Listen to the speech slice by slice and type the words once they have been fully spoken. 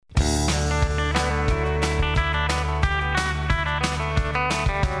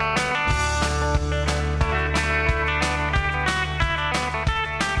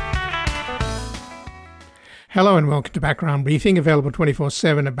Hello and welcome to Background Briefing, available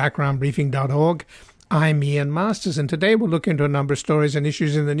 24/7 at backgroundbriefing.org. I'm Ian Masters, and today we'll look into a number of stories and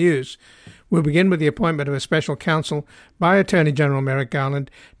issues in the news. We'll begin with the appointment of a special counsel by Attorney General Merrick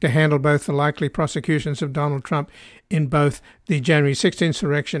Garland to handle both the likely prosecutions of Donald Trump in both the January 6th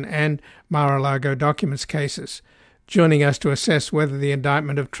insurrection and Mar-a-Lago documents cases. Joining us to assess whether the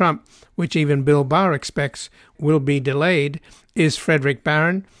indictment of Trump, which even Bill Barr expects will be delayed, is Frederick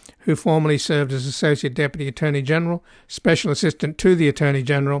Barron, who formerly served as Associate Deputy Attorney General, Special Assistant to the Attorney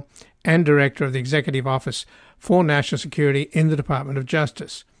General, and Director of the Executive Office for National Security in the Department of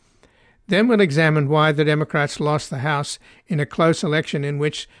Justice. Then we'll examine why the Democrats lost the House in a close election in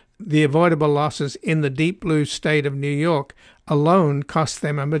which the avoidable losses in the deep blue state of New York alone cost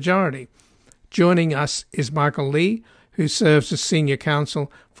them a majority. Joining us is Michael Lee, who serves as Senior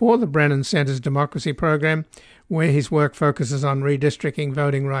Counsel for the Brennan Center's Democracy Program, where his work focuses on redistricting,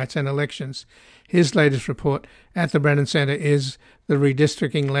 voting rights, and elections. His latest report at the Brennan Center is The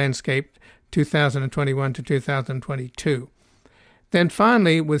Redistricting Landscape 2021 to 2022. Then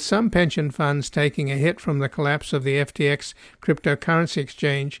finally, with some pension funds taking a hit from the collapse of the FTX cryptocurrency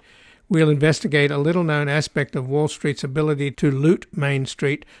exchange, we'll investigate a little-known aspect of Wall Street's ability to loot Main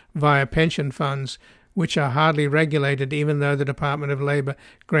Street via pension funds, which are hardly regulated even though the Department of Labor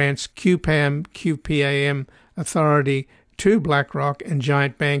grants QPAM authority to BlackRock and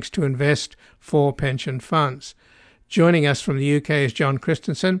giant banks to invest for pension funds. Joining us from the UK is John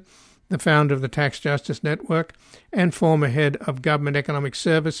Christensen, the founder of the Tax Justice Network and former head of Government Economic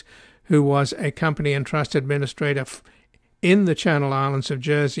Service, who was a company and trust administrator in the Channel Islands of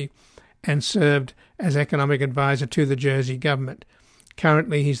Jersey and served as economic advisor to the Jersey government.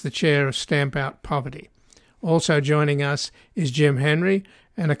 Currently, he's the chair of Stamp Out Poverty. Also joining us is Jim Henry,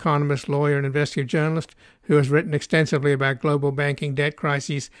 an economist, lawyer, and investigative journalist who has written extensively about global banking, debt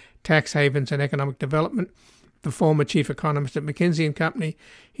crises, tax havens, and economic development. The former chief economist at McKinsey & Company,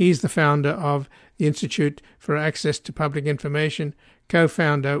 he's the founder of the Institute for Access to Public Information,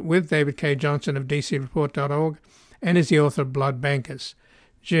 co-founder with David K. Johnson of DCReport.org, and is the author of Blood Bankers.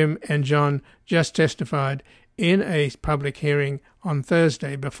 Jim and John just testified in a public hearing on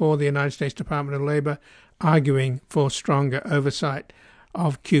Thursday before the United States Department of Labor, arguing for stronger oversight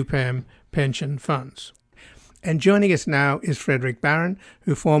of QPAM pension funds. And joining us now is Frederick Barron,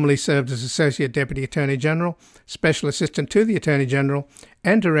 who formerly served as Associate Deputy Attorney General, Special Assistant to the Attorney General,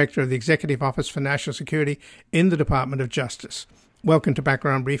 and Director of the Executive Office for National Security in the Department of Justice. Welcome to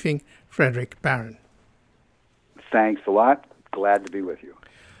Background Briefing, Frederick Barron. Thanks a lot. Glad to be with you.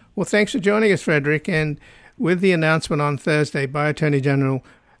 Well, thanks for joining us, Frederick. And with the announcement on Thursday by Attorney General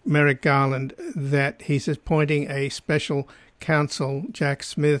Merrick Garland that he's appointing a special counsel, Jack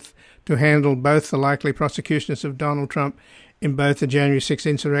Smith, to handle both the likely prosecutions of Donald Trump in both the January 6th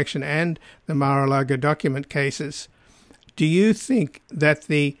insurrection and the Mar-a-Lago document cases, do you think that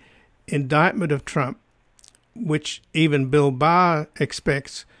the indictment of Trump, which even Bill Barr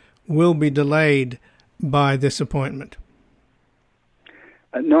expects, will be delayed by this appointment?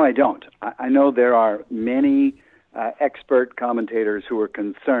 No, I don't. I know there are many expert commentators who are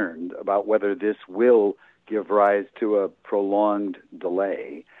concerned about whether this will give rise to a prolonged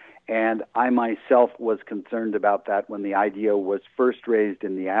delay. And I myself was concerned about that when the idea was first raised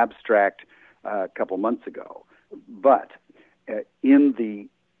in the abstract a couple months ago. But in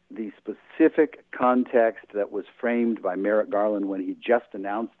the specific context that was framed by Merrick Garland when he just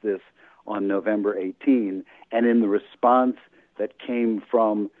announced this on November 18, and in the response that came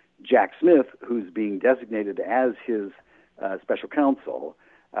from Jack Smith, who's being designated as his special counsel,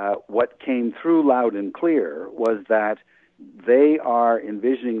 what came through loud and clear was that they are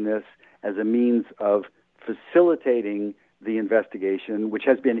envisioning this as a means of facilitating the investigation, which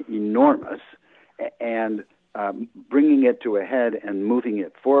has been enormous, and bringing it to a head and moving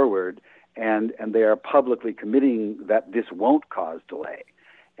it forward, and they are publicly committing that this won't cause delay.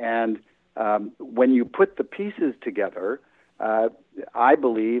 And when you put the pieces together, I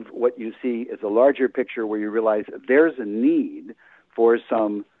believe what you see is a larger picture where you realize there's a need for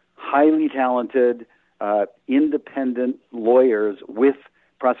some highly talented, independent lawyers with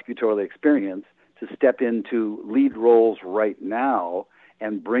prosecutorial experience to step into lead roles right now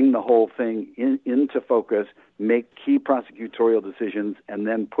and bring the whole thing into focus, make key prosecutorial decisions, and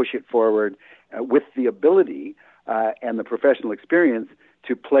then push it forward with the ability and the professional experience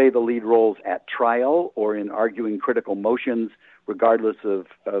to play the lead roles at trial or in arguing critical motions, regardless of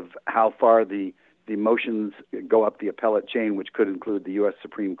how far the motions go up the appellate chain, which could include the U.S.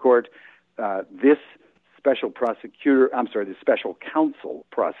 Supreme Court. This special counsel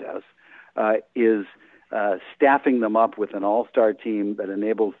process is staffing them up with an all-star team that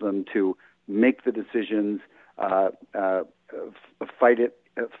enables them to make the decisions fight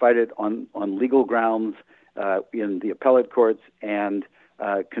it on legal grounds in the appellate courts, and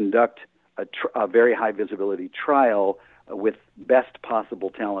conduct a very high visibility trial with best possible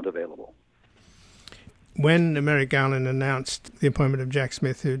talent available. When Merrick Garland announced the appointment of Jack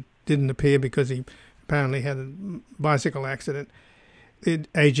Smith, who didn't appear because he apparently had a bicycle accident, the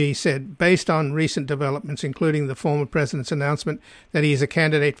AG said, based on recent developments, including the former president's announcement that he is a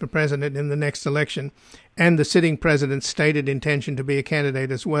candidate for president in the next election, and the sitting president's stated intention to be a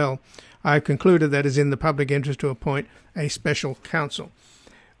candidate as well, I have concluded that it is in the public interest to appoint a special counsel.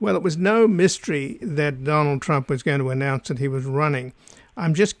 Well, it was no mystery that Donald Trump was going to announce that he was running.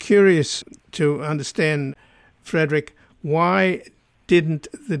 I'm just curious to understand, Frederick, why didn't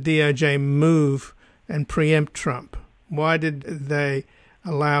the DOJ move and preempt Trump? Why did they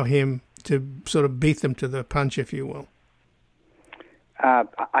allow him to sort of beat them to the punch, if you will?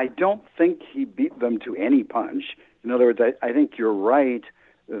 I don't think he beat them to any punch. In other words, I think you're right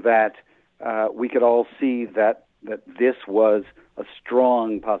that we could all see that this was a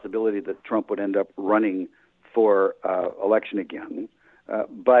strong possibility that Trump would end up running for election again.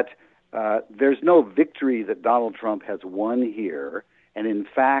 But there's no victory that Donald Trump has won here. And in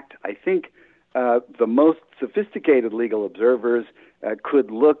fact, I think the most sophisticated legal observers could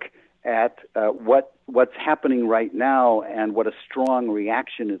look at what's happening right now and what a strong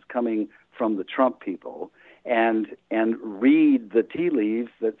reaction is coming from the Trump people, and read the tea leaves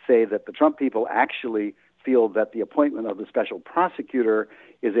that say that the Trump people actually feel that the appointment of the special prosecutor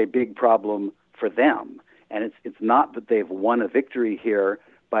is a big problem for them. And it's not that they've won a victory here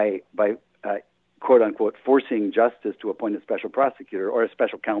by quote unquote forcing justice to appoint a special prosecutor or a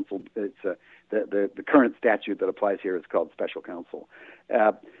special counsel. It's the current statute that applies here is called special counsel,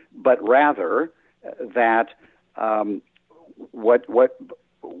 but rather that what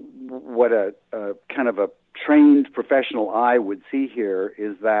a kind of a trained professional eye would see here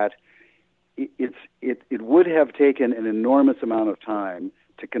is that it would have taken an enormous amount of time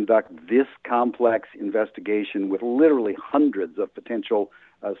to conduct this complex investigation with literally hundreds of potential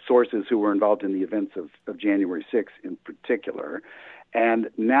sources who were involved in the events of January 6th in particular. And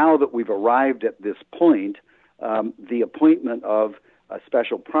now that we've arrived at this point, the appointment of a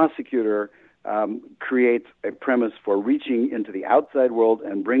special prosecutor creates a premise for reaching into the outside world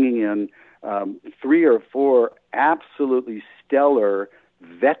and bringing in 3 or 4 absolutely stellar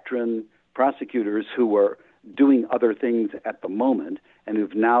veteran prosecutors who were doing other things at the moment and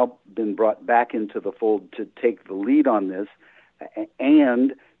who've now been brought back into the fold to take the lead on this.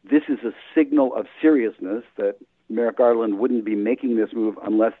 And this is a signal of seriousness that Merrick Garland wouldn't be making this move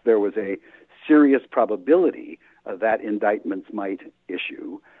unless there was a serious probability that indictments might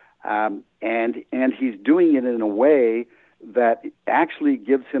issue. And he's doing it in a way that actually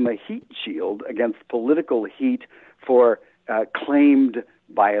gives him a heat shield against political heat for claimed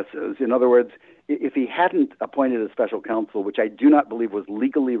biases. In other words, if he hadn't appointed a special counsel, which I do not believe was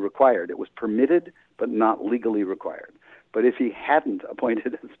legally required, it was permitted but not legally required. But if he hadn't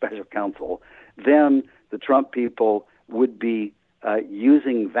appointed a special counsel, then the Trump people would be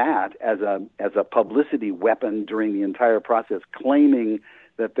using that as a publicity weapon during the entire process, claiming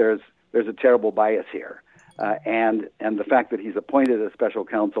that there's a terrible bias here. And the fact that he's appointed a special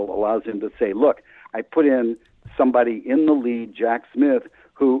counsel allows him to say, look, I put in somebody in the lead, Jack Smith,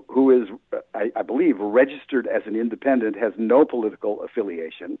 who is, I believe, registered as an independent, has no political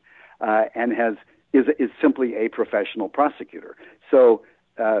affiliation, and is simply a professional prosecutor. So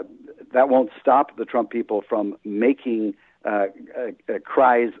that won't stop the Trump people from making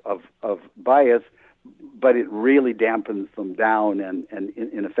cries of bias, but it really dampens them down and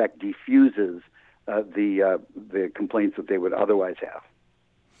in effect diffuses the complaints that they would otherwise have.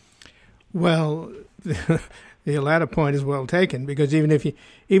 Well, the latter point is well taken, because even if you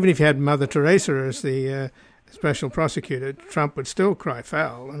had Mother Teresa as the special prosecutor, Trump would still cry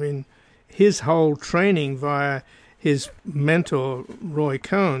foul. I mean, his whole training via his mentor, Roy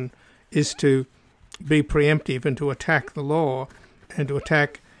Cohn, is to be preemptive and to attack the law and to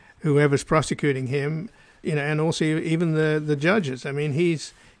attack whoever's prosecuting him, and also even the judges. I mean,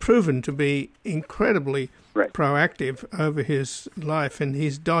 he's proven to be incredibly proactive over his life, and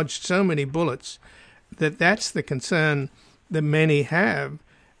he's dodged so many bullets that's the concern that many have,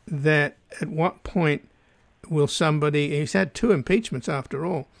 that at what point will somebody, he's had 2 impeachments after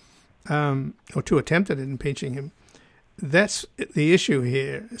all, or 2 attempts at impeaching him. That's the issue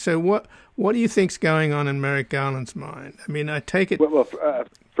here. So what do you think's going on in Merrick Garland's mind? I mean, I take it... Well,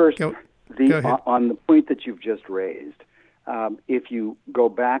 first, go on the point that you've just raised, if you go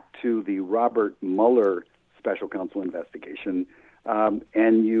back to the Robert Mueller special counsel investigation,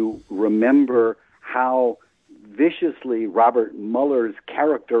 and you remember how viciously Robert Mueller's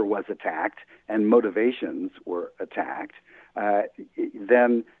character was attacked and motivations were attacked,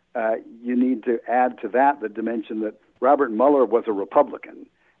 then you need to add to that the dimension that Robert Mueller was a Republican,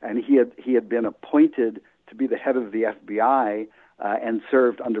 and he had been appointed to be the head of the FBI and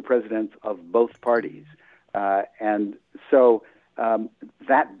served under presidents of both parties. And so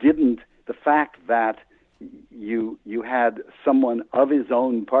the fact that you had someone of his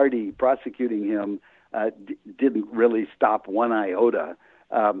own party prosecuting him didn't really stop one iota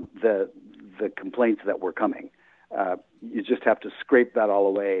the complaints that were coming. You just have to scrape that all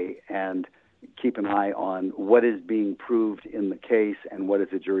away and keep an eye on what is being proved in the case and what is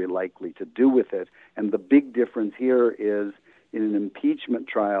a jury likely to do with it. And the big difference here is in an impeachment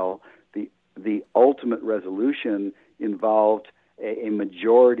trial, the ultimate resolution involved a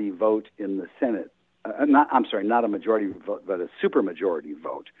majority vote in the Senate. Not a majority vote, but a supermajority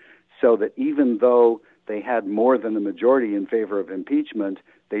vote. So that even though they had more than a majority in favor of impeachment,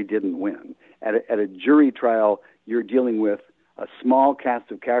 they didn't win. At a jury trial, you're dealing with a small cast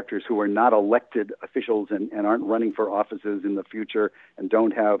of characters who are not elected officials and aren't running for offices in the future and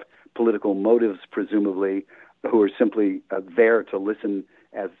don't have political motives, presumably, who are simply there to listen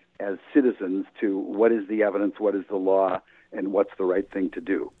as citizens to what is the evidence, what is the law, and what's the right thing to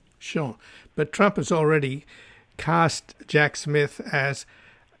do. Sure. But Trump has already cast Jack Smith as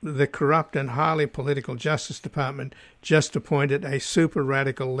the corrupt and highly political Justice Department just appointed a super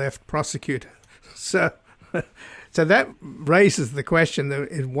radical left prosecutor. So that raises the question,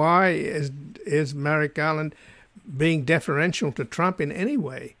 why is Merrick Garland being deferential to Trump in any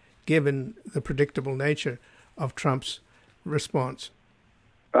way, given the predictable nature of Trump's response?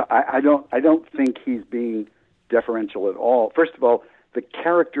 I don't think he's being deferential at all. First of all, the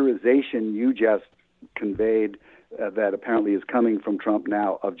characterization you just conveyed that apparently is coming from Trump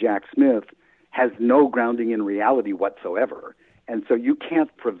now of Jack Smith has no grounding in reality whatsoever. And so you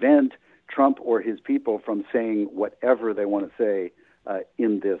can't prevent Trump or his people from saying whatever they want to say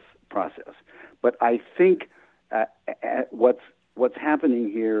in this process. But I think what's happening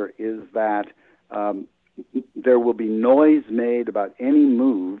here is that there will be noise made about any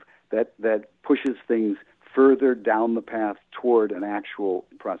move that pushes things further down the path toward an actual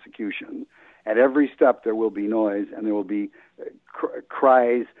prosecution. At every step, there will be noise, and there will be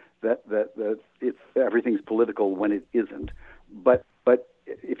cries that everything's political when it isn't. But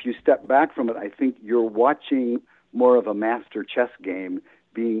if you step back from it, I think you're watching more of a master chess game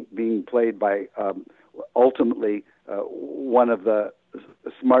being played by ultimately one of the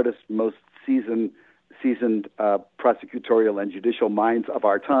smartest, most seasoned prosecutorial and judicial minds of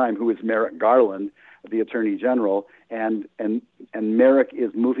our time, who is Merrick Garland, the Attorney General, and Merrick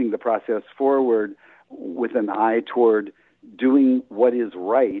is moving the process forward with an eye toward doing what is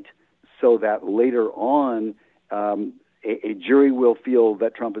right, so that later on a jury will feel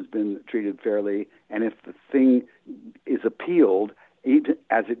that Trump has been treated fairly, and if the thing is appealed, even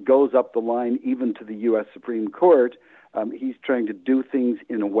as it goes up the line, even to the U.S. Supreme Court, he's trying to do things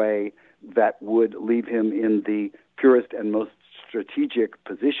in a way that would leave him in the purest and most strategic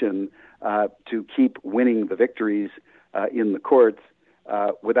position to keep winning the victories in the courts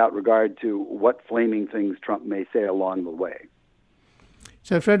without regard to what flaming things Trump may say along the way.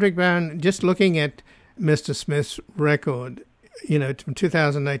 So, Frederick Barron, just looking at Mr. Smith's record, from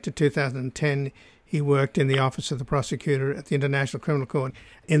 2008 to 2010, he worked in the Office of the Prosecutor at the International Criminal Court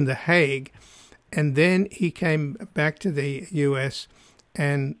in The Hague, and then he came back to the U.S.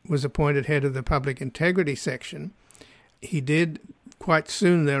 and was appointed head of the Public Integrity Section. He did quite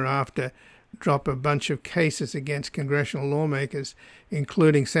soon thereafter drop a bunch of cases against congressional lawmakers,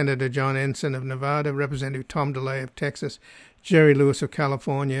 including Senator John Ensign of Nevada, Representative Tom DeLay of Texas, Jerry Lewis of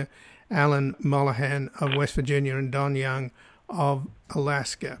California, Alan Mollahan of West Virginia, and Don Young of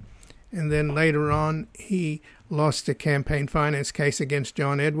Alaska. And then later on, he lost the campaign finance case against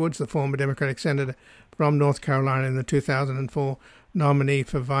John Edwards, the former Democratic senator from North Carolina and the 2004 nominee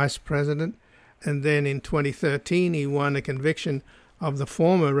for vice president. And then in 2013, he won a conviction of the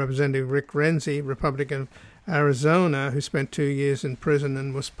former Representative Rick Renzi, Republican of Arizona, who spent 2 years in prison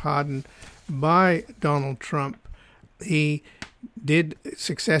and was pardoned by Donald Trump. He did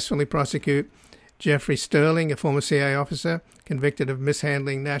successfully prosecute Jeffrey Sterling, a former CIA officer, convicted of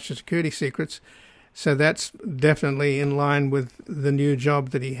mishandling national security secrets. So that's definitely in line with the new job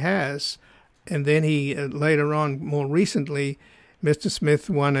that he has. And then he, later on, more recently, Mr. Smith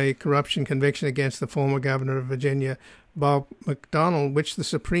won a corruption conviction against the former governor of Virginia, Bob McDonnell, which the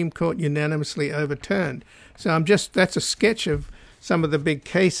Supreme Court unanimously overturned. So that's a sketch of some of the big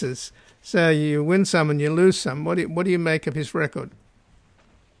cases. So you win some and you lose some. What do you make of his record?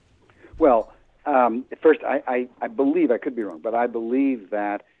 Well, First, I believe, I could be wrong, but I believe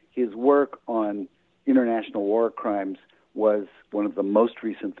that his work on international war crimes was one of the most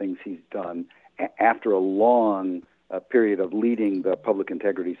recent things he's done after a long period of leading the public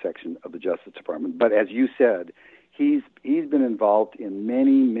integrity section of the Justice Department. But as you said, he's been involved in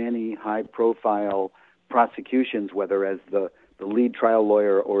many high-profile prosecutions, whether as the lead trial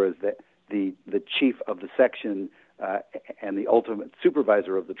lawyer or as the chief of the section and the ultimate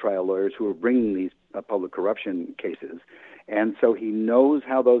supervisor of the trial lawyers who are bringing these public corruption cases. And so he knows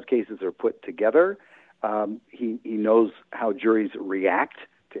how those cases are put together. He knows how juries react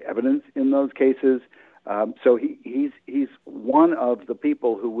to evidence in those cases. So he's one of the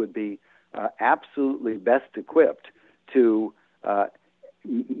people who would be absolutely best equipped to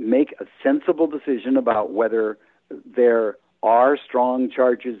make a sensible decision about whether there are strong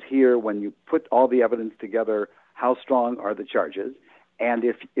charges here. When you put all the evidence together, how strong are the charges? And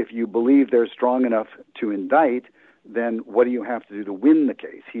if you believe they're strong enough to indict, then what do you have to do to win the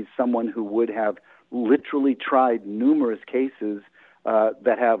case? He's someone who would have literally tried numerous cases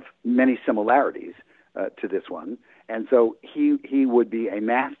that have many similarities to this one. And so he would be a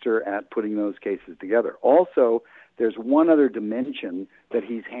master at putting those cases together. Also, there's one other dimension that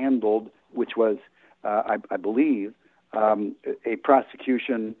he's handled, which was, I believe, a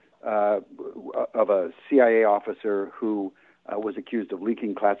prosecution of a CIA officer who was accused of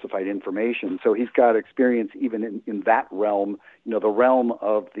leaking classified information. So he's got experience even in that realm, the realm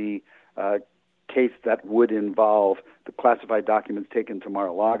of the case that would involve the classified documents taken to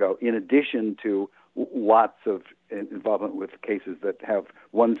Mar-a-Lago, in addition to lots of involvement with cases that have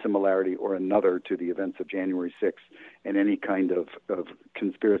one similarity or another to the events of January 6th and any kind of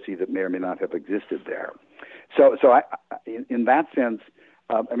conspiracy that may or may not have existed there. So in that sense,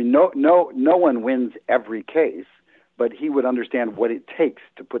 no one wins every case, but he would understand what it takes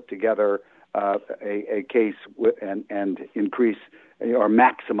to put together a case and increase or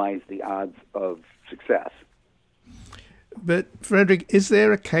maximize the odds of success. But, Frederick, is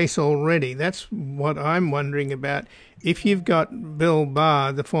there a case already? That's what I'm wondering about. If you've got Bill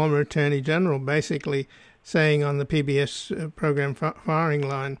Barr, the former Attorney General, basically saying on the PBS program Firing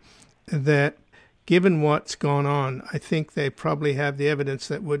Line that given what's gone on, I think they probably have the evidence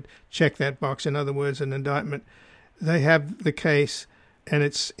that would check that box. In other words, an indictment. They have the case, and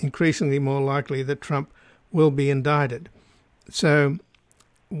it's increasingly more likely that Trump will be indicted. So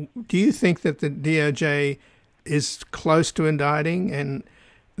do you think that the DOJ is close to indicting and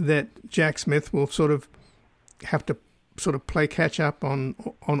that Jack Smith will sort of have to sort of play catch up on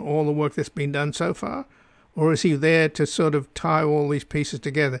all the work that's been done so far? Or is he there to sort of tie all these pieces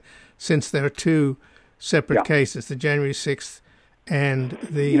together, since there are two separate cases, the January 6th and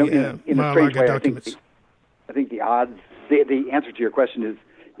the Mar-a-Lago documents? I think the odds, the answer to your question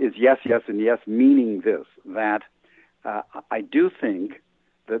is yes, and yes, meaning this, that I do think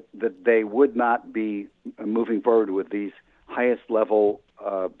that they would not be moving forward with these highest level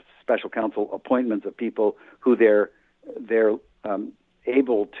special counsel appointments of people who they're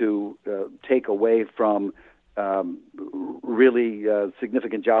able to take away from really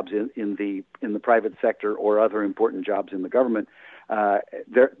significant jobs in the private sector or other important jobs in the government.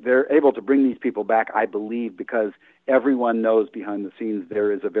 They're able to bring these people back, I believe, because everyone knows behind the scenes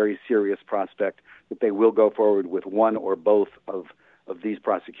there is a very serious prospect that they will go forward with one or both of these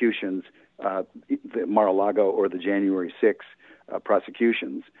prosecutions, the Mar-a-Lago or the January 6th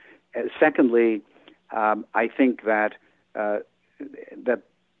prosecutions. Secondly, I think that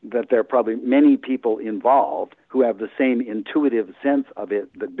there are probably many people involved who have the same intuitive sense of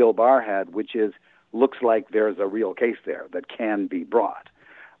it that Bill Barr had, which is, looks like there's a real case there that can be brought.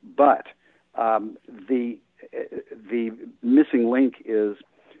 But the missing link is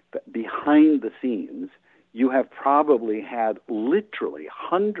that behind the scenes, you have probably had literally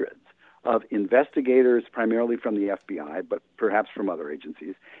hundreds of investigators, primarily from the FBI, but perhaps from other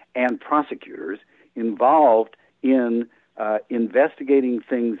agencies, and prosecutors involved in investigating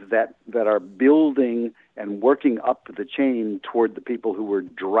things that are building and working up the chain toward the people who were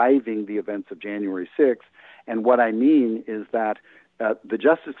driving the events of January 6th. And what I mean is that the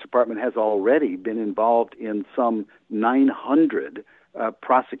Justice Department has already been involved in some 900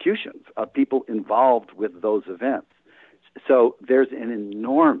 prosecutions of people involved with those events. So there's an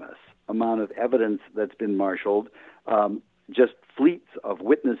enormous amount of evidence that's been marshaled, just fleets of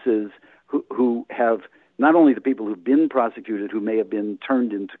witnesses who have not only the people who've been prosecuted who may have been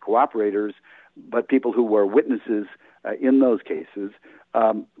turned into cooperators, but people who were witnesses in those cases,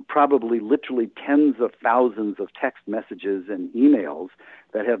 probably literally tens of thousands of text messages and emails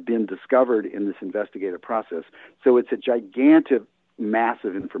that have been discovered in this investigative process. So it's a gigantic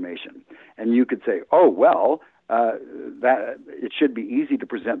massive information. And you could say, oh, well, that it should be easy to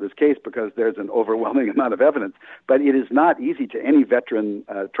present this case because there's an overwhelming amount of evidence. But it is not easy to any veteran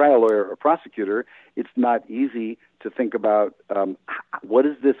trial lawyer or prosecutor. It's not easy to think about what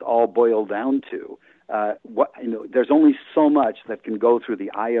does this all boil down to? There's only so much that can go through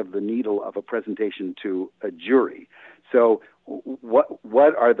the eye of the needle of a presentation to a jury. So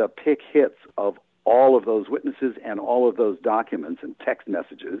what are the pick hits of all of those witnesses and all of those documents and text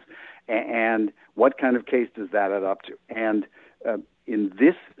messages, and what kind of case does that add up to? And in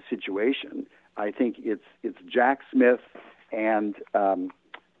this situation, I think it's Jack Smith and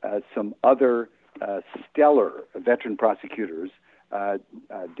some other stellar veteran prosecutors,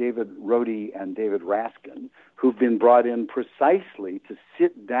 David Rohde and David Raskin, who've been brought in precisely to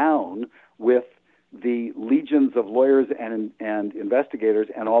sit down with the legions of lawyers and investigators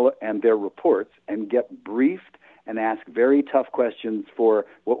and their reports and get briefed and ask very tough questions for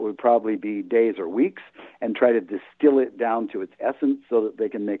what would probably be days or weeks and try to distill it down to its essence so that they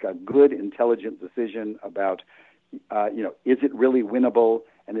can make a good, intelligent decision about, is it really winnable?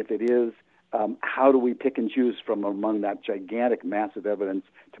 And if it is, how do we pick and choose from among that gigantic mass of evidence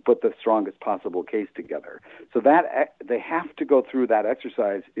to put the strongest possible case together? So that they have to go through that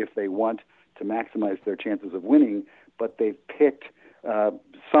exercise if they want to maximize their chances of winning, but they've picked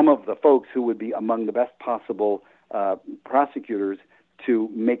some of the folks who would be among the best possible prosecutors to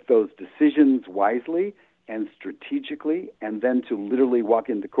make those decisions wisely and strategically, and then to literally walk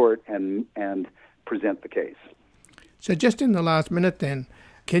into court and present the case. So just in the last minute then,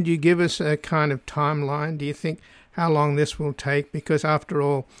 can you give us a kind of timeline? Do you think how long this will take? Because after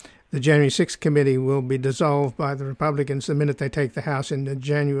all, the January 6th committee will be dissolved by the Republicans the minute they take the House in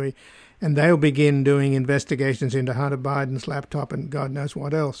January, and they'll begin doing investigations into Hunter Biden's laptop and God knows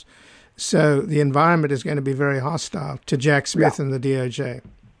what else. So the environment is going to be very hostile to Jack Smith and the DOJ.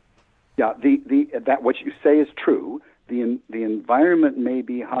 Yeah, that what you say is true. The environment may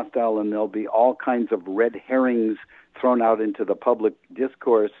be hostile, and there'll be all kinds of red herrings thrown out into the public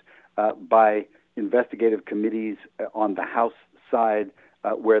discourse by investigative committees on the House side,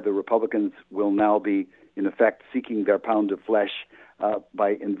 where the Republicans will now be, in effect, seeking their pound of flesh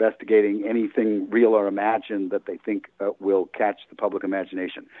by investigating anything real or imagined that they think will catch the public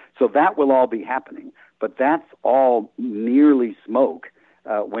imagination. So that will all be happening, but that's all nearly smoke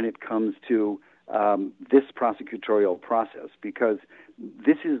when it comes to this prosecutorial process, because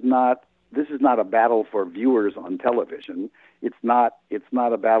this is not a battle for viewers on television. It's not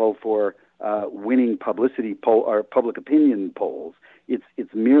a battle for winning publicity poll or public opinion polls.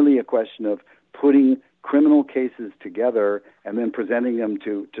 It's merely a question of putting criminal cases together and then presenting them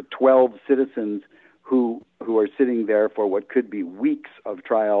to 12 citizens who are sitting there for what could be weeks of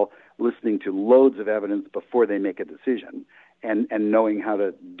trial, listening to loads of evidence before they make a decision, and knowing how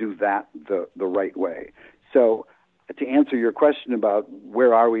to do that the right way. So to answer your question about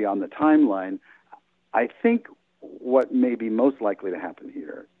where are we on the timeline, I think what may be most likely to happen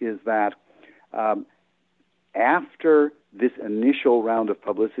here is that after this initial round of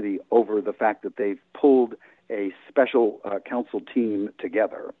publicity over the fact that they've pulled a special counsel team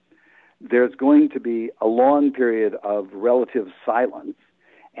together, there's going to be a long period of relative silence,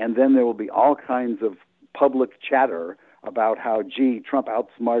 and then there will be all kinds of public chatter about how, Trump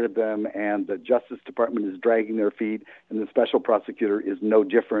outsmarted them and the Justice Department is dragging their feet and the special prosecutor is no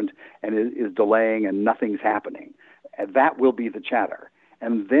different and is delaying and nothing's happening. And that will be the chatter.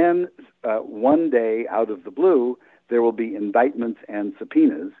 And then one day, out of the blue, there will be indictments and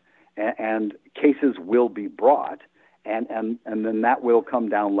subpoenas, and cases will be brought, and then that will come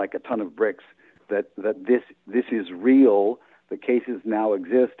down like a ton of bricks that this is real, the cases now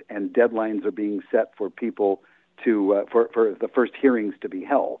exist, and deadlines are being set for people to for the first hearings to be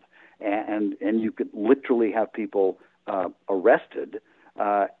held, and you could literally have people arrested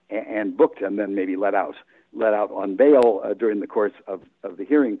and booked and then maybe let out on bail during the course of the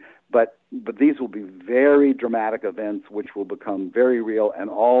hearing. But these will be very dramatic events which will become very real, and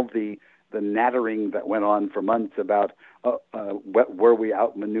all the nattering that went on for months about were we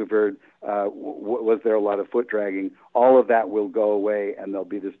outmaneuvered, was there a lot of foot dragging, all of that will go away, and there'll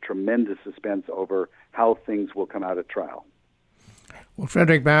be this tremendous suspense over how things will come out at trial. Well,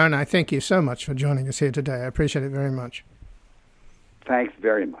 Frederick Barron, I thank you so much for joining us here today. I appreciate it very much. Thanks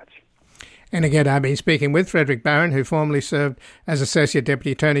very much. And again, I've been speaking with Frederick Barron, who formerly served as Associate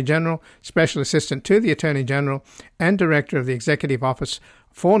Deputy Attorney General, Special Assistant to the Attorney General, and Director of the Executive Office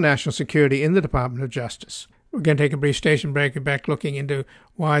for National Security in the Department of Justice. We're going to take a brief station break and back looking into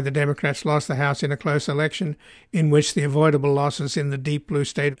why the Democrats lost the House in a close election in which the avoidable losses in the deep blue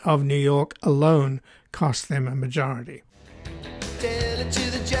state of New York alone cost them a majority. Tell it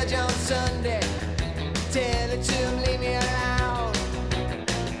to the judge on Sunday. Tell it to him, leave me alone.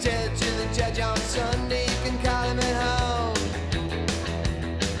 Tell it to the judge on Sunday, you can call him at home.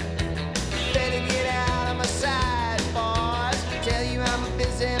 Better get out of my sight, boys. Tell you I'm a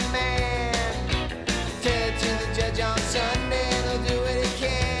busy man. Tell it to the judge on Sunday and he'll do what he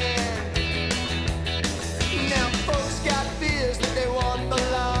can. Now folks got fears that they want the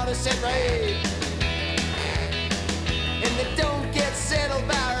law to set right. And they don't get settled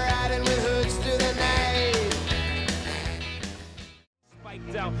by riding with hoods through the night.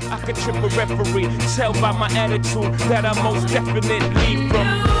 Spiked out, I could trip a referee. Tell by my attitude that I most definitely from.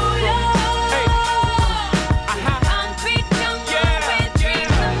 Hey. Concrete jungle with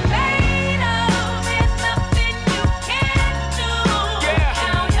dreams are made of. There's nothing you can't do. Now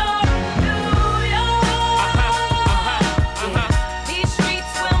you're New York. These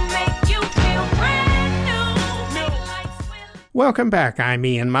streets will make you feel brand new. Lights will. Welcome back. I'm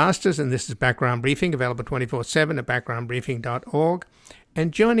Ian Masters, and this is Background Briefing, available 24/7 at backgroundbriefing.org.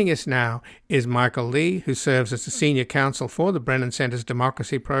 And joining us now is Michael Lee, who serves as the Senior Counsel for the Brennan Center's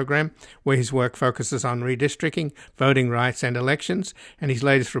Democracy Program, where his work focuses on redistricting, voting rights, and elections. And his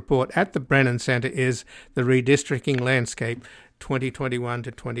latest report at the Brennan Center is The Redistricting Landscape, 2021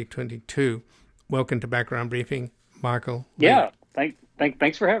 to 2022. Welcome to Background Briefing, Michael Lee. Yeah,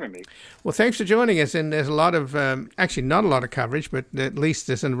 thanks for having me. Well, thanks for joining us. And there's a lot of, actually not a lot of coverage, but at least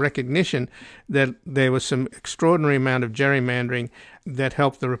there's a recognition that there was some extraordinary amount of gerrymandering that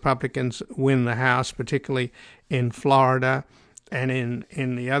helped the Republicans win the House, particularly in Florida and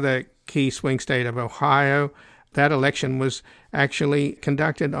in the other key swing state of Ohio. That election was actually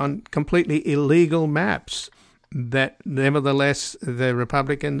conducted on completely illegal maps that nevertheless the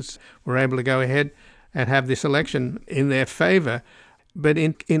Republicans were able to go ahead and have this election in their favor. But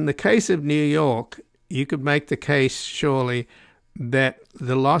in the case of New York, you could make the case, surely, that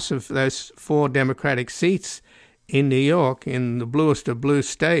the loss of those 4 Democratic seats in New York, in the bluest of blue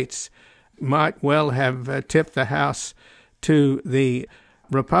states, might well have tipped the House to the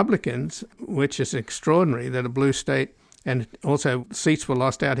Republicans, which is extraordinary that a blue state, and also seats were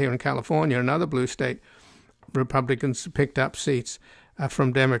lost out here in California, another blue state, Republicans picked up seats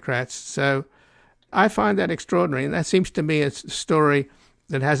from Democrats. So I find that extraordinary, and that seems to me a story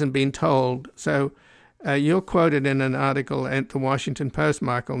that hasn't been told. So you're quoted in an article at the Washington Post,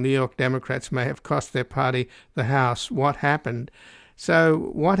 Michael, New York Democrats may have cost their party the House. What happened?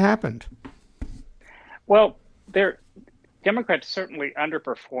 So what happened? Well, Democrats certainly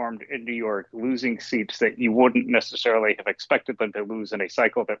underperformed in New York, losing seats that you wouldn't necessarily have expected them to lose in a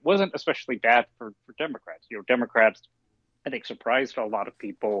cycle that wasn't especially bad for Democrats. Democrats, I think, surprised a lot of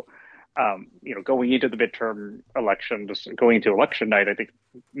people. Going into the midterm elections, going into election night, I think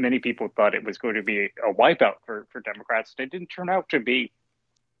many people thought it was going to be a wipeout for Democrats. It didn't turn out to be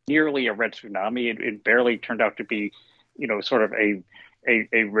nearly a red tsunami. It barely turned out to be, sort of a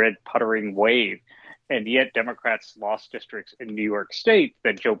red puttering wave. And yet Democrats lost districts in New York State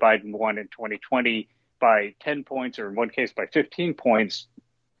that Joe Biden won in 2020 by 10 points, or in one case by 15 points.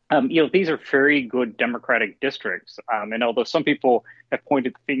 These are very good Democratic districts. And although some people have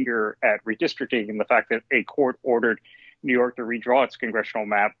pointed the finger at redistricting and the fact that a court ordered New York to redraw its congressional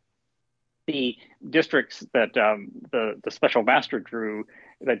map, the districts that the special master drew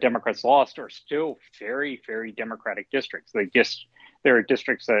that Democrats lost are still very, very Democratic districts. There are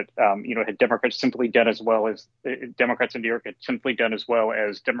districts that, had Democrats simply done as well as Democrats in New York had simply done as well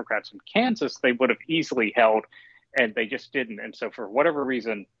as Democrats in Kansas, they would have easily held, and they just didn't. And so for whatever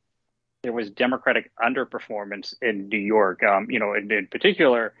reason, there was Democratic underperformance in New York. And in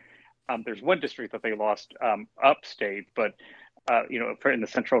particular, there's one district that they lost upstate, but in the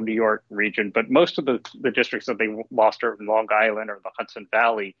central New York region. But most of the districts that they lost are in Long Island or the Hudson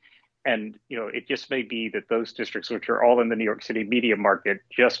Valley. And, it just may be that those districts, which are all in the New York City media market,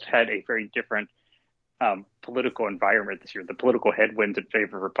 just had a very different political environment this year. The political headwinds in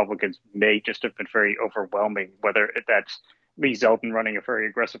favor of Republicans may just have been very overwhelming, whether that's Lee Zeldin running a very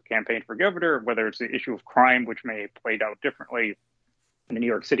aggressive campaign for governor, whether it's the issue of crime, which may have played out differently in the New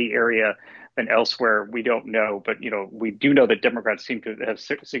York City area than elsewhere. We don't know, but we do know that Democrats seem to have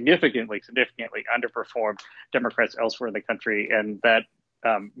significantly underperformed Democrats elsewhere in the country, and that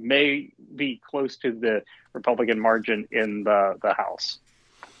may be close to the Republican margin in the House.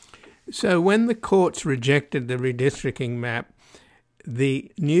 So when the courts rejected the redistricting map,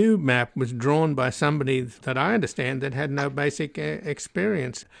 the new map was drawn by somebody that I understand that had no basic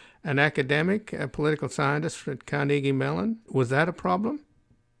experience, an academic, a political scientist at Carnegie Mellon. Was that a problem?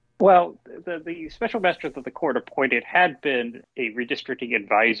 Well, the special master that the court appointed had been a redistricting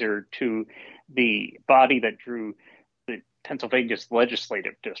advisor to the body that drew the Pennsylvania's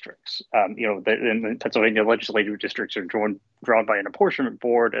legislative districts. The Pennsylvania legislative districts are drawn by an apportionment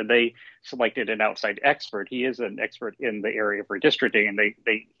board, and they selected an outside expert. He is an expert in the area of redistricting, and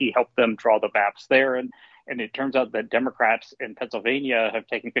he helped them draw the maps there. And it turns out that Democrats in Pennsylvania have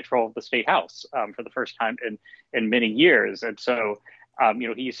taken control of the state house for the first time in many years. And so,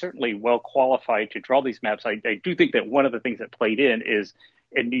 he's certainly well qualified to draw these maps. I do think that one of the things that played in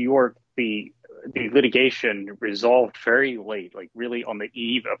New York, the litigation resolved very late, like really on the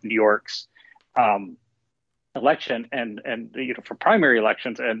eve of New York's election and for primary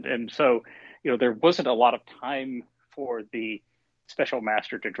elections. And so, there wasn't a lot of time for the special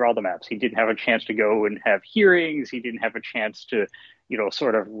master to draw the maps. He didn't have a chance to go and have hearings. He didn't have a chance to,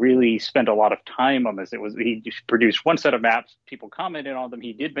 sort of really spend a lot of time on this. He just produced one set of maps. People commented on them.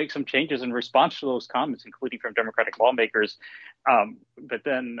 He did make some changes in response to those comments, including from Democratic lawmakers. But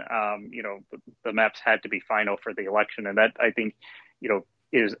then, the maps had to be final for the election. And that, I think,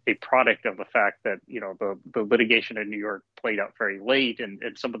 is a product of the fact that, the litigation in New York played out very late. And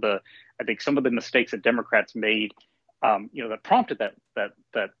some of the mistakes that Democrats made, that prompted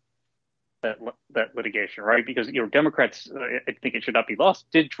that litigation, right? Because Democrats, I think it should not be lost,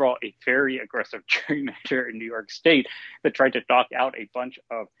 did draw a very aggressive gerrymander in New York State that tried to knock out a bunch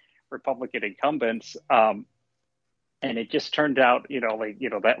of Republican incumbents, and it just turned out,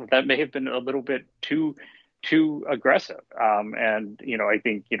 that may have been a little bit too aggressive, and I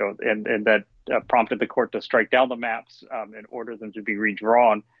think and that prompted the court to strike down the maps and order them to be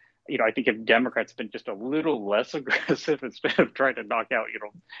redrawn. I think if Democrats had been just a little less aggressive instead of trying to knock out,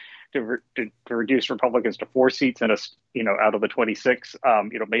 to reduce Republicans to 4 seats and out of the 26,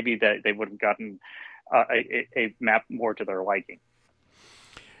 maybe that they would have gotten a map more to their liking.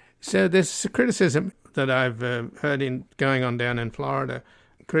 So there's criticism that I've heard going on down in Florida,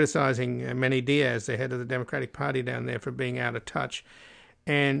 criticizing Manny Diaz, the head of the Democratic Party down there, for being out of touch.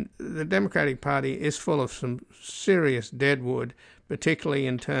 And the Democratic Party is full of some serious deadwood, particularly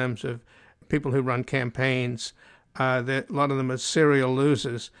in terms of people who run campaigns. A lot of them are serial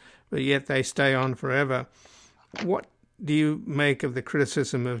losers, but yet they stay on forever. What do you make of the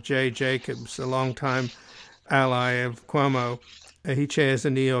criticism of Jay Jacobs, a longtime ally of Cuomo? He chairs the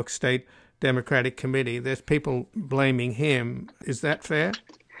New York State Democratic Committee. There's people blaming him. Is that fair?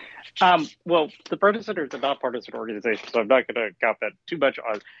 Well, the Partisan is a nonpartisan organization, so I'm not going to comment too much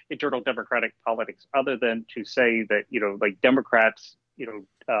on internal Democratic politics, other than to say that Democrats,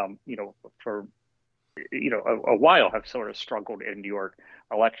 for a while have sort of struggled in New York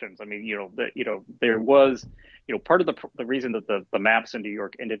elections. I mean, there was, part of the reason that the maps in New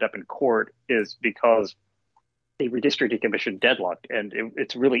York ended up in court is because the redistricting commission deadlocked, and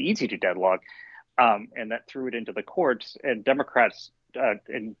it's really easy to deadlock, and that threw it into the courts. And Democrats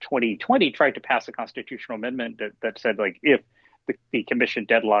in 2020 tried to pass a constitutional amendment that said, if the commission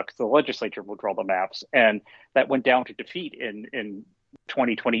deadlocks, the legislature will draw the maps. And that went down to defeat in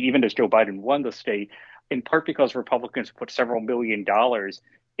 2020, even as Joe Biden won the state, in part because Republicans put several $1 million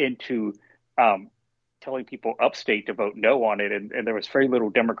into telling people upstate to vote no on it. And there was very little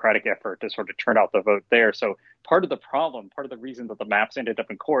Democratic effort to sort of turn out the vote there. So part of the problem, part of the reason that the maps ended up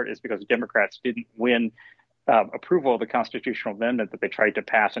in court is because Democrats didn't win approval of the constitutional amendment that they tried to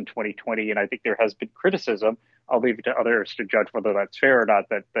pass in 2020. And I think there has been criticism, I'll leave it to others to judge whether that's fair or not,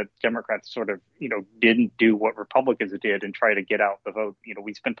 that Democrats sort of, didn't do what Republicans did and try to get out the vote.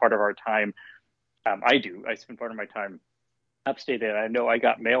 We spend part of our time, I spend part of my time upstate, and I know I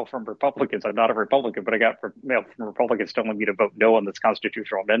got mail from Republicans. I'm not a Republican, but I got mail from Republicans telling me to vote no on this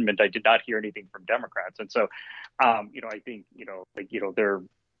constitutional amendment. I did not hear anything from Democrats. And so, I think,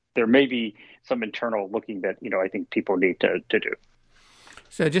 there may be some internal looking that, I think people need to do.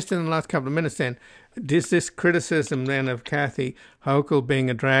 So just in the last couple of minutes then, is this criticism then of Kathy Hochul being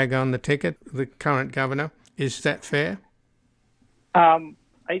a drag on the ticket, the current governor, is that fair? I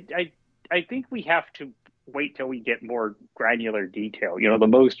think we have to wait till we get more granular detail. The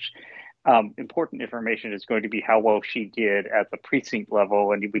most important information is going to be how well she did at the precinct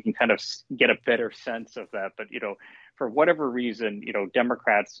level, and we can kind of get a better sense of that. But, for whatever reason,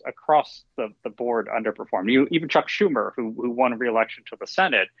 Democrats across the board underperformed. Even Chuck Schumer, who won re-election to the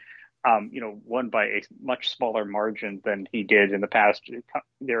Senate, won by a much smaller margin than he did in the past.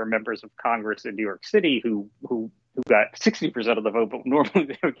 There are members of Congress in New York City who got 60% of the vote, but normally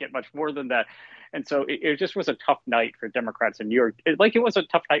they don't get much more than that. And so it just was a tough night for Democrats in New York. It was a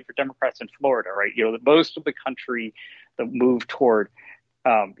tough night for Democrats in Florida, right? Most of the country that moved toward,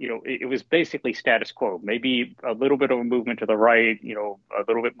 it was basically status quo, maybe a little bit of a movement to the right, a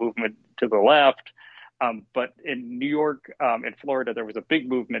little bit movement to the left. But in New York and Florida, there was a big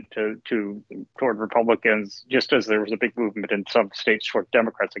movement toward Republicans, just as there was a big movement in some states toward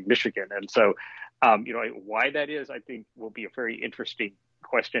Democrats, like Michigan. And so, why that is, I think, will be a very interesting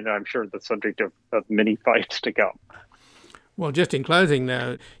question, and I'm sure the subject of many fights to come. Well, just in closing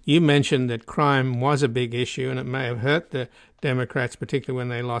now, you mentioned that crime was a big issue and it may have hurt the Democrats, particularly when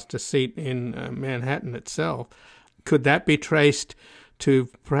they lost a seat in Manhattan itself. Could that be traced to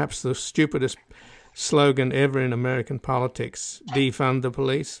perhaps the stupidest slogan ever in American politics, defund the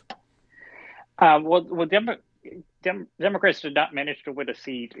police? Democrats did not manage to win a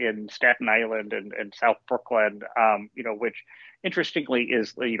seat in Staten Island and South Brooklyn, which interestingly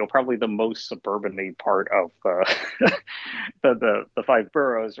is, probably the most suburban part of the five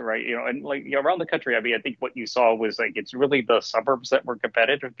boroughs, right? And around the country, I think what you saw was it's really the suburbs that were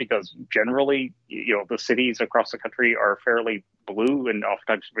competitive, because generally, the cities across the country are fairly blue and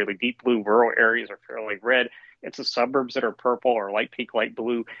oftentimes really deep blue. Rural areas are fairly red. It's the suburbs that are purple or light pink, light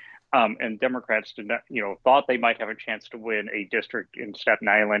blue. And Democrats did not, thought they might have a chance to win a district in Staten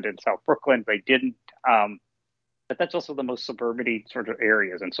Island and South Brooklyn. They didn't. But that's also the most suburban sort of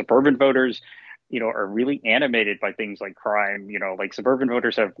areas. And suburban voters, are really animated by things like crime. Like suburban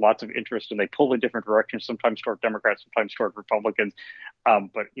voters have lots of interest and they pull in different directions, sometimes toward Democrats, sometimes toward Republicans.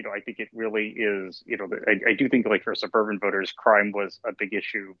 But, I think it really is, I do think for suburban voters, crime was a big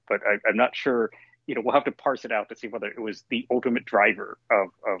issue, but I'm not sure, we'll have to parse it out to see whether it was the ultimate driver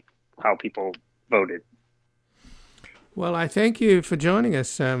of how people voted. Well, I thank you for joining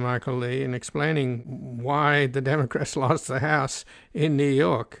us, Michael Lee, and explaining why the Democrats lost the House in New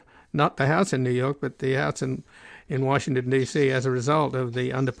York. Not the House in New York, but the House in Washington, D.C. as a result of the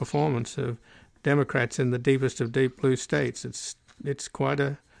underperformance of Democrats in the deepest of deep blue states. It's quite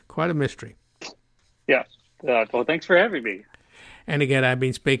a mystery. Yeah. Well, thanks for having me. And again, I've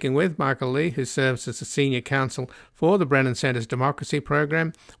been speaking with Michael Lee, who serves as a senior counsel for the Brennan Center's Democracy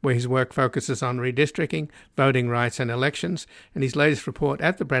Program, where his work focuses on redistricting, voting rights, and elections. And his latest report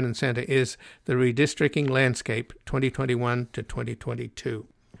at the Brennan Center is The Redistricting Landscape 2021 to 2022.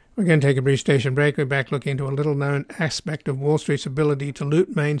 We're going to take a brief station break. We're back looking into a little-known aspect of Wall Street's ability to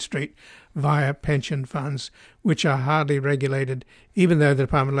loot Main Street via pension funds, which are hardly regulated, even though the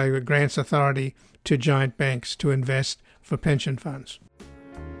Department of Labor grants authority to giant banks to invest for pension funds.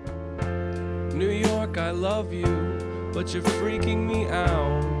 New York, I love you, but you're freaking me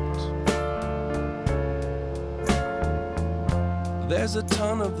out. There's a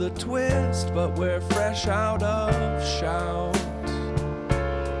ton of the twist, but we're fresh out of shout.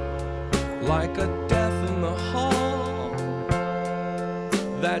 Like a death in the hall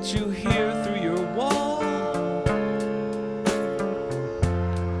that you hear through your wall.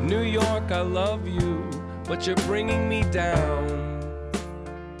 New York, I love you, but you're bringing me down.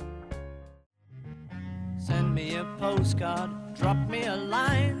 Send me a postcard, drop me a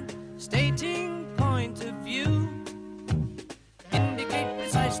line, stating point of view. Indicate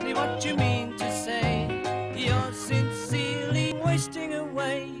precisely what you mean to say. You're sincerely wasting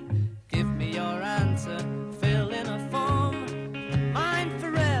away. Give me your answer, fill in a form, mine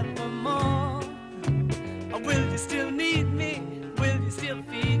forevermore. Or will you still need me? Will you still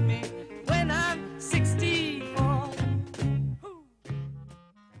feed me when I'm 64?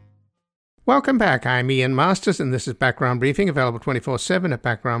 Welcome back. I'm Ian Masters, and this is Background Briefing, available 24/7 at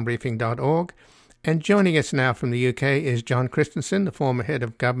backgroundbriefing.org. And joining us now from the UK is John Christensen, the former head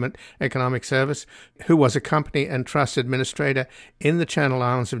of Government Economic Service, who was a company and trust administrator in the Channel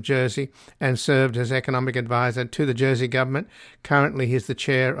Islands of Jersey and served as economic advisor to the Jersey government. Currently, he's the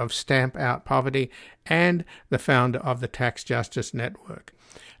chair of Stamp Out Poverty and the founder of the Tax Justice Network.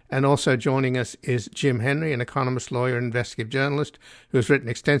 And also joining us is Jim Henry, an economist, lawyer, and investigative journalist who has written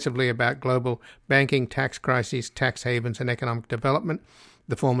extensively about global banking, tax crises, tax havens, and economic development.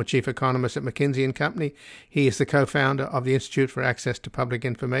 The former chief economist at McKinsey & Company. He is the co-founder of the Institute for Access to Public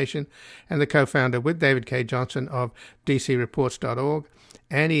Information and the co-founder with David K. Johnson of DCReports.org.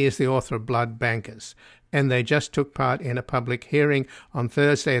 And he is the author of Blood Bankers. And they just took part in a public hearing on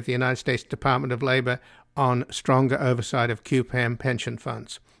Thursday at the United States Department of Labor on stronger oversight of QPAM pension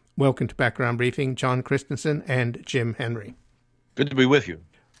funds. Welcome to Background Briefing, John Christensen and Jim Henry. Good to be with you.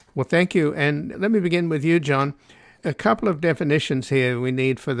 Well, thank you. And let me begin with you, John. A couple of definitions here we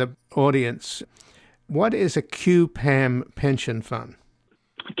need for the audience. What is a QPAM pension fund?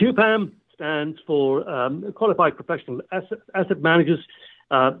 QPAM stands for Qualified Professional Asset Managers.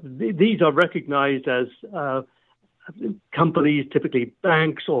 These are recognized as companies, typically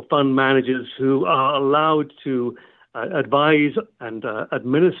banks or fund managers, who are allowed to advise and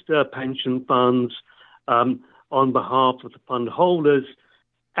administer pension funds on behalf of the fund holders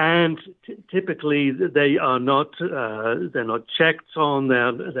and typically they are not they're not checked on,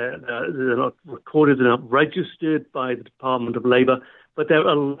 they're not recorded, they're not registered by the Department of Labor, but they're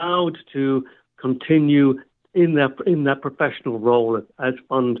allowed to continue in their professional role as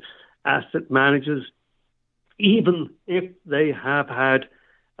fund asset managers, even if they have had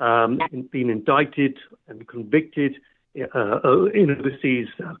been indicted and convicted in overseas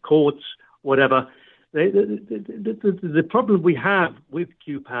courts, whatever. The problem we have with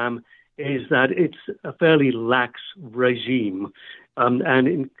QPAM is that it's a fairly lax regime. And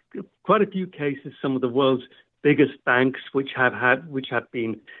in quite a few cases, some of the world's biggest banks, which have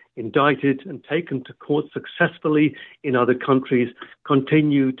been indicted and taken to court successfully in other countries,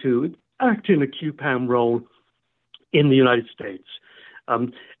 continue to act in a QPAM role in the United States.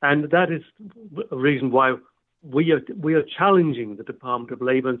 And that is a reason why we are challenging the Department of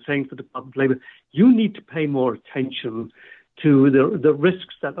Labor and saying to the Department of Labor, you need to pay more attention to the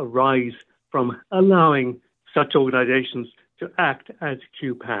risks that arise from allowing such organizations to act as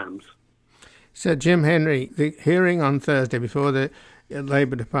QPAMs. So, Jim Henry, the hearing on Thursday before the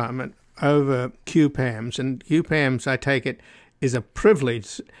Labor Department over QPAMs, and QPAMs, I take it, is a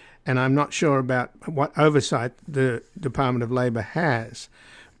privilege, and I'm not sure about what oversight the Department of Labor has.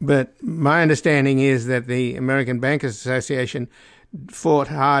 But my understanding is that the American Bankers Association fought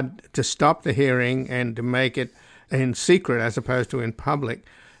hard to stop the hearing and to make it in secret as opposed to in public.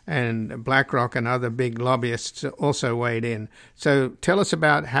 And BlackRock and other big lobbyists also weighed in. So tell us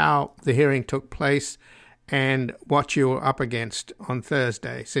about how the hearing took place and what you were up against on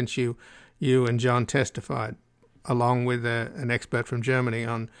Thursday, since you and John testified, along with an expert from Germany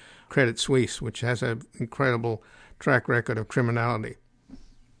on Credit Suisse, which has an incredible track record of criminality.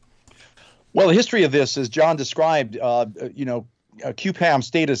 Well, the history of this, as John described, QPAM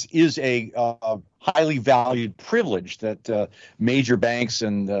status is a highly valued privilege that major banks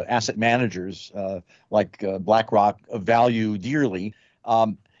and asset managers like BlackRock value dearly.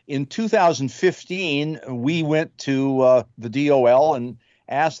 In 2015, we went to the DOL and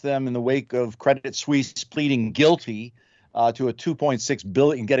asked them, in the wake of Credit Suisse pleading guilty to a $2.6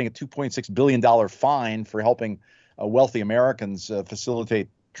 billion, getting a $2.6 billion fine for helping wealthy Americans facilitate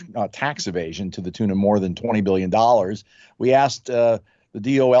tax evasion to the tune of more than $20 billion. We asked the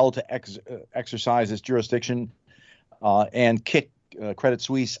DOL to exercise its jurisdiction and kick Credit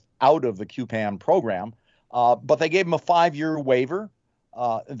Suisse out of the QPAM program, but they gave them a 5-year waiver.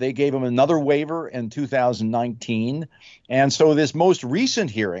 They gave them another waiver in 2019. And so this most recent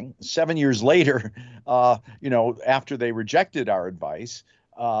hearing, 7 years later, after they rejected our advice,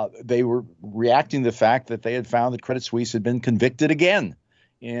 they were reacting to the fact that they had found that Credit Suisse had been convicted again.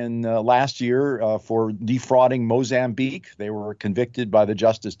 In last year for defrauding Mozambique. They were convicted by the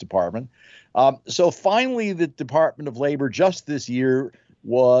Justice Department. So finally, the Department of Labor just this year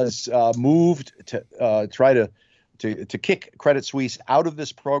was moved to try to kick Credit Suisse out of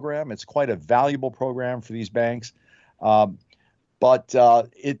this program. It's quite a valuable program for these banks. But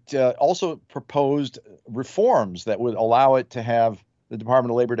it also proposed reforms that would allow it to have, the Department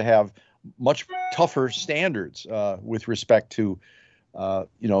of Labor to have much tougher standards with respect to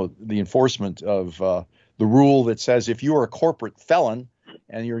the enforcement of the rule that says if you are a corporate felon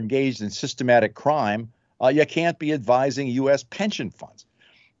and you're engaged in systematic crime, you can't be advising U.S. pension funds,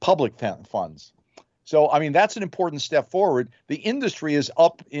 public funds. So, I mean, that's an important step forward. The industry is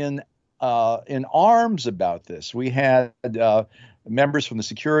up in arms about this. We had members from the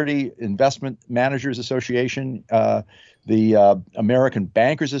Security Investment Managers Association, the American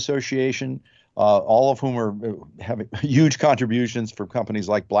Bankers Association, all of whom are having huge contributions from companies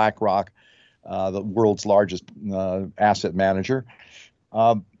like BlackRock, the world's largest asset manager,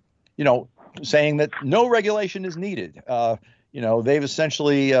 saying that no regulation is needed. They've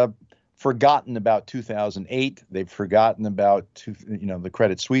essentially forgotten about 2008. They've forgotten about, the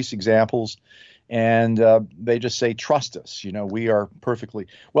Credit Suisse examples. And they just say, trust us. We are perfectly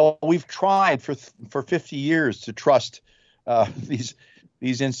well. We've tried for 50 years to trust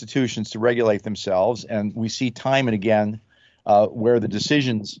these institutions to regulate themselves, and we see time and again where the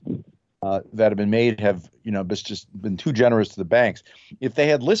decisions that have been made have just been too generous to the banks. If they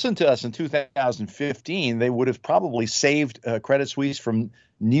had listened to us in 2015, they would have probably saved Credit Suisse from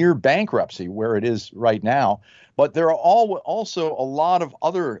near bankruptcy, where it is right now. But there are also a lot of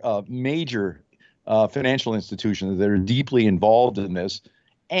other major financial institutions that are deeply involved in this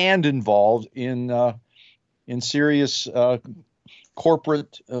and involved in serious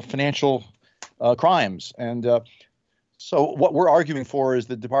corporate financial crimes. And so what we're arguing for is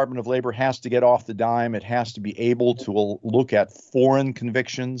the Department of Labor has to get off the dime. It has to be able to look at foreign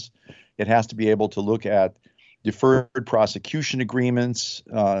convictions. It has to be able to look at deferred prosecution agreements,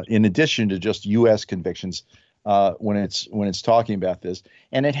 in addition to just U.S. convictions when it's talking about this.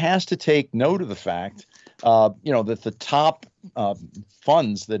 And it has to take note of the fact, that the top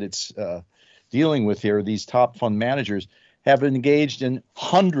funds that it's dealing with here, these top fund managers, have been engaged in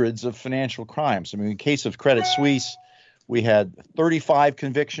hundreds of financial crimes. I mean, in the case of Credit Suisse, we had 35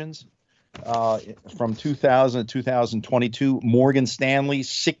 convictions from 2000 to 2022. Morgan Stanley,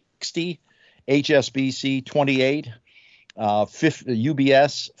 60. HSBC, 28.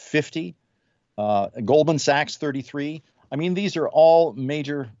 UBS, 50. Goldman Sachs, 33. I mean, these are all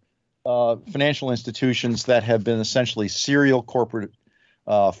major financial institutions that have been essentially serial corporate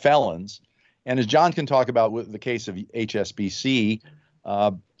felons. And as John can talk about with the case of HSBC,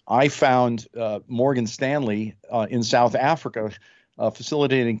 I found Morgan Stanley in South Africa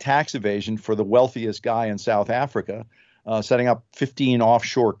facilitating tax evasion for the wealthiest guy in South Africa, setting up 15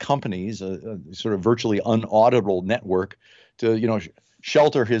 offshore companies, a sort of virtually unauditable network to,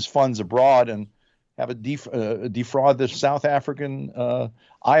 shelter his funds abroad and have a defraud the South African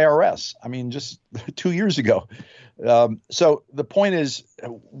IRS. I mean, just 2 years ago. So the point is,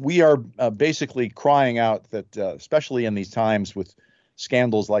 we are basically crying out that, especially in these times with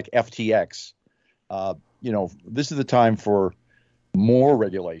scandals like FTX, this is the time for more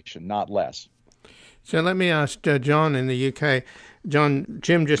regulation, not less. So let me ask John in the UK. John,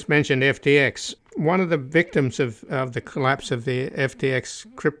 Jim just mentioned FTX. One of the victims of the collapse of the FTX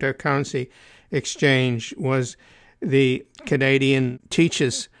cryptocurrency exchange was the Canadian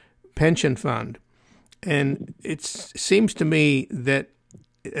Teachers Pension Fund. And it seems to me that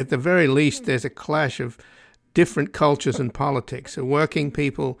at the very least there's a clash of different cultures and politics. So working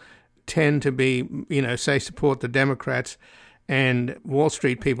people tend to be, say support the Democrats, and Wall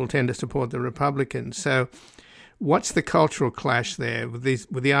Street people tend to support the Republicans. So what's the cultural clash there with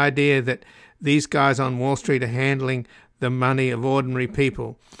the idea that these guys on Wall Street are handling the money of ordinary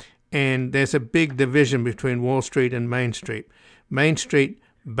people? And there's a big division between Wall Street and Main Street. Main Street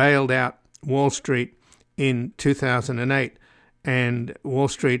bailed out Wall Street in 2008, and Wall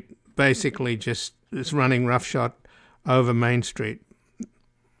Street basically just is running roughshod over Main Street.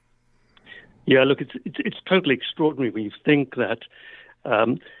 Yeah, look, it's totally extraordinary when you think that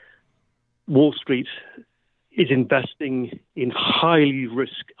Wall Street is investing in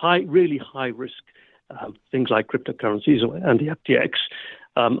really high risk things like cryptocurrencies and the FTX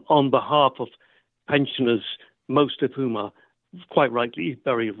on behalf of pensioners, most of whom are quite rightly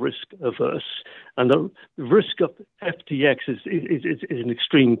very risk averse. And the risk of FTX is an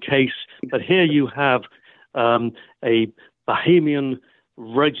extreme case. But here you have a Bahamian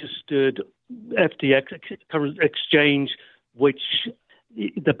registered FTX current exchange, which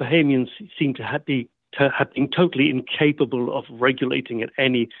the Bahamians seem to have been totally incapable of regulating at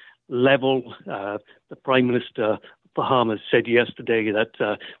any level. The Prime Minister of Bahamas said yesterday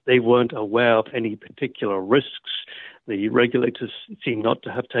that they weren't aware of any particular risks. The regulators seem not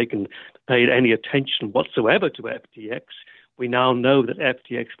to have paid any attention whatsoever to FTX. We now know that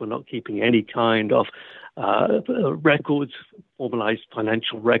FTX were not keeping any kind of records, formalized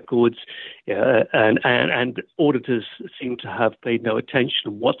financial records, and auditors seem to have paid no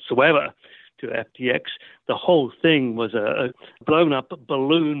attention whatsoever to FTX. The whole thing was a blown-up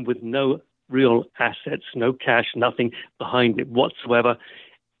balloon with no real assets, no cash, nothing behind it whatsoever.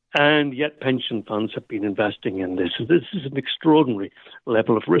 And yet pension funds have been investing in this. This is an extraordinary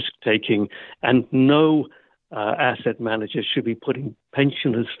level of risk-taking, and no asset manager should be putting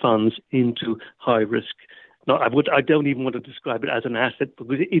pensioners' funds into high-risk. No, I don't even want to describe it as an asset,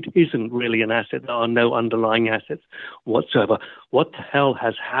 because it isn't really an asset. There are no underlying assets whatsoever. What the hell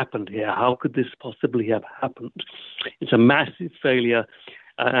has happened here? How could this possibly have happened? It's a massive failure.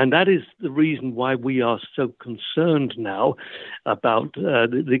 And that is the reason why we are so concerned now about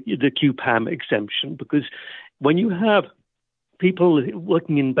the QPAM exemption, because when you have people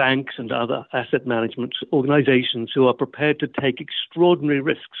working in banks and other asset management organizations who are prepared to take extraordinary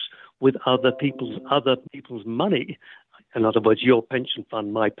risks with other people's money, in other words, your pension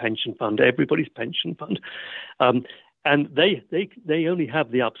fund, my pension fund, everybody's pension fund, and they only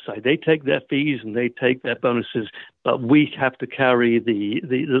have the upside. They take their fees and they take their bonuses, but we have to carry the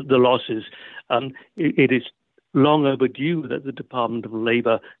losses. It is long overdue that the Department of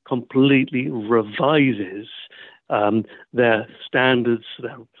Labor completely revises their standards,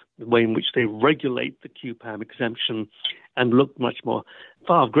 the way in which they regulate the QPAM exemption, and look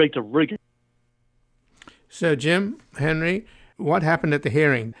far greater rigor. So, Jim, Henry, what happened at the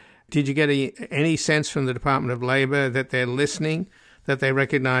hearing? Did you get any sense from the Department of Labor that they're listening, that they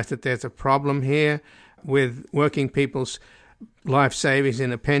recognize that there's a problem here with working people's life savings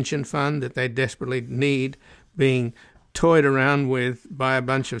in a pension fund that they desperately need, being toyed around with by a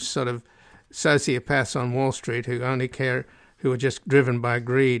bunch of sort of sociopaths on Wall Street who only care, who are just driven by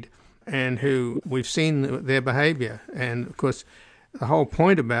greed, and who we've seen their behavior. And of course, the whole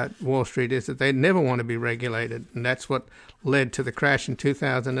point about Wall Street is that they never want to be regulated, and that's what led to the crash in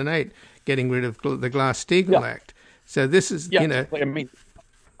 2008, getting rid of the Glass-Steagall Act. So this is, I mean,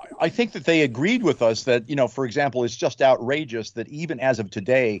 I think that they agreed with us that, for example, it's just outrageous that even as of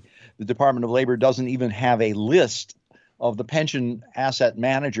today, the Department of Labor doesn't even have a list of the pension asset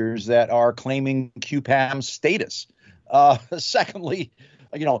managers that are claiming QPAM status. Secondly,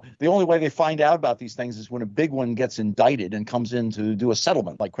 the only way they find out about these things is when a big one gets indicted and comes in to do a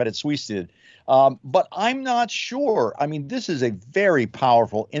settlement like Credit Suisse did. But I'm not sure. I mean, this is a very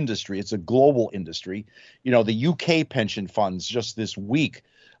powerful industry. It's a global industry. The UK pension funds just this week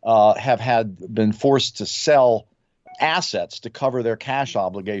have been forced to sell assets to cover their cash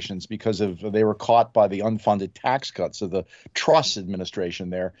obligations because they were caught by the unfunded tax cuts of the Truss administration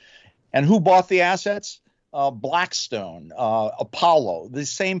there. And who bought the assets? Blackstone, Apollo, the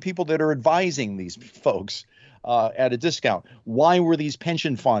same people that are advising these folks at a discount. Why were these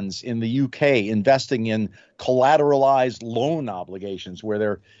pension funds in the UK investing in collateralized loan obligations where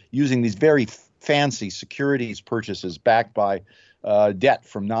they're using these very fancy securities purchases backed by debt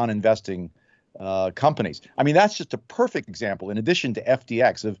from non-investing companies? I mean, that's just a perfect example, in addition to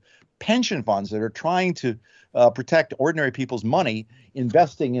FTX, of pension funds that are trying to protect ordinary people's money,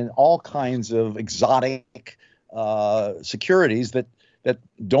 investing in all kinds of exotic securities that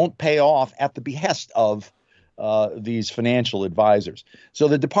don't pay off at the behest of these financial advisors. So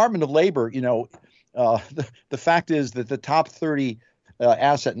the Department of Labor, the fact is that the top 30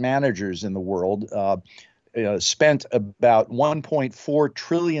 asset managers in the world spent about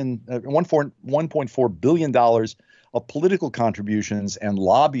 $1.4 billion of political contributions and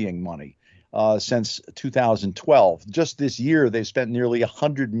lobbying money since 2012. Just this year, they've spent nearly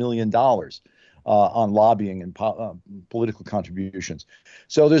 $100 million on lobbying and political contributions.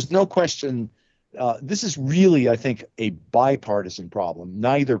 So there's no question. This is really, I think, a bipartisan problem.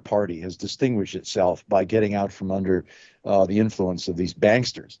 Neither party has distinguished itself by getting out from under the influence of these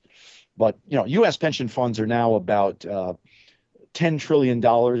banksters. But, U.S. pension funds are now about $10 trillion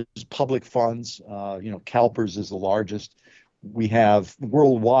public funds. CalPERS is the largest. We have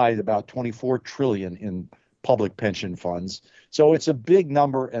worldwide about 24 trillion in public pension funds. So it's a big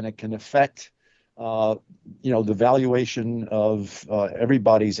number, and it can affect, the valuation of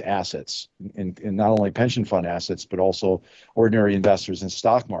everybody's assets, in not only pension fund assets, but also ordinary investors in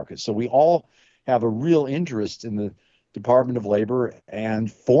stock markets. So we all have a real interest in the Department of Labor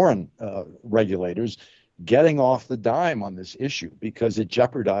and foreign regulators getting off the dime on this issue, because it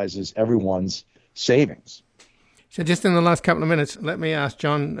jeopardizes everyone's savings. So just in the last couple of minutes, let me ask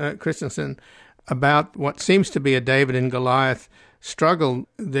John Christensen about what seems to be a David and Goliath struggle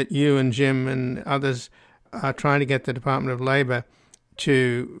that you and Jim and others are trying to get the Department of Labor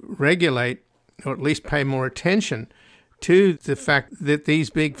to regulate, or at least pay more attention to the fact that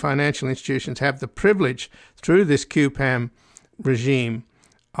these big financial institutions have the privilege through this QPAM regime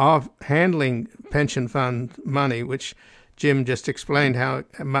of handling pension fund money, which Jim just explained how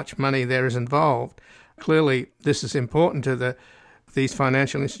much money there is involved. Clearly, this is important to these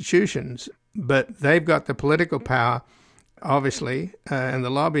financial institutions, but they've got the political power, obviously, and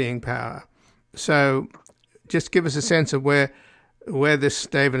the lobbying power. So just give us a sense of where this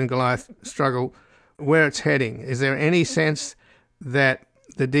David and Goliath struggle, where it's heading. Is there any sense that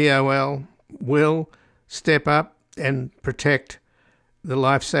the DOL will step up and protect the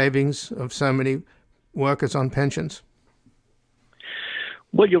life savings of so many workers on pensions?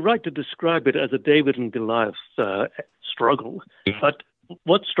 Well, you're right to describe it as a David and Goliath struggle. But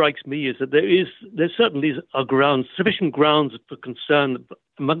what strikes me is that there certainly are sufficient grounds for concern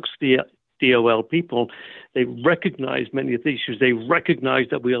amongst the DOL people. They recognize many of the issues. They recognize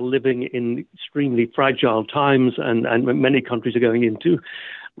that we are living in extremely fragile times, and many countries are going into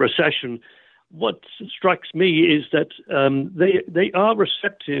recession. What strikes me is that they are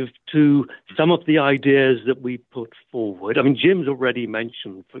receptive to some of the ideas that we put forward. I mean, Jim's already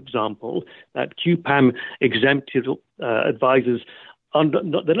mentioned, for example, that QPAM exempted advisors,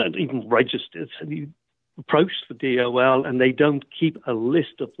 they're not even registered. So you approach the DOL and they don't keep a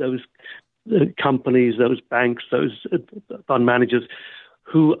list of those companies, those banks, those fund managers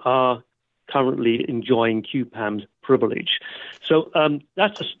who are currently enjoying QPAM's privilege. So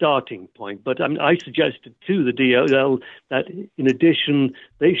that's a starting point. But I suggested to the DOL that, in addition,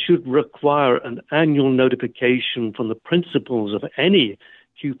 they should require an annual notification from the principals of any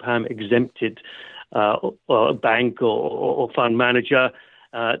QPAM exempted bank or fund manager,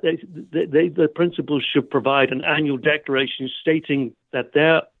 The principals should provide an annual declaration stating that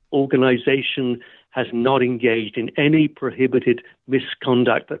their organization has not engaged in any prohibited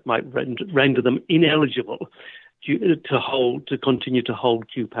misconduct that might render them ineligible to continue to hold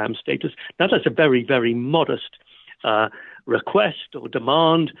QPAM status. Now, that's a very, very modest request or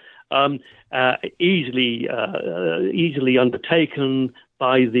demand, easily undertaken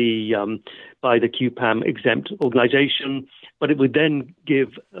by the QPAM exempt organization, but it would then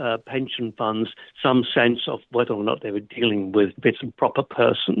give pension funds some sense of whether or not they were dealing with fit and proper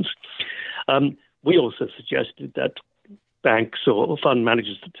persons. We also suggested that banks or fund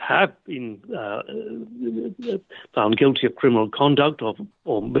managers that have been found guilty of criminal conduct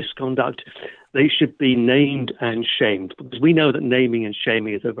or misconduct, they should be named and shamed, because we know that naming and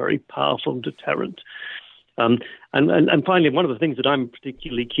shaming is a very powerful deterrent. And finally, one of the things that I'm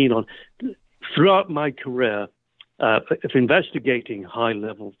particularly keen on, throughout my career of investigating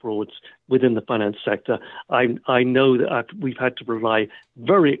high-level frauds within the finance sector, I know that we've had to rely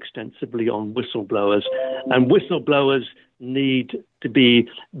very extensively on whistleblowers, and whistleblowers need to be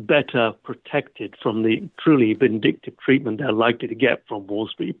better protected from the truly vindictive treatment they're likely to get from Wall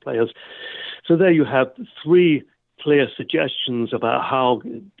Street players. So there you have 3 clear suggestions about how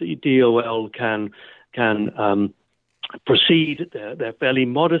the DOL can proceed. They're fairly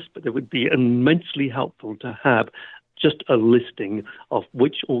modest, but they would be immensely helpful to have just a listing of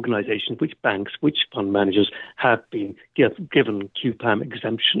which organizations, which banks, which fund managers have been given QPAM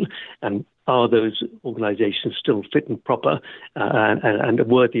exemption, and are those organizations still fit and proper and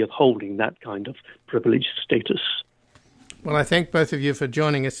worthy of holding that kind of privileged status. Well, I thank both of you for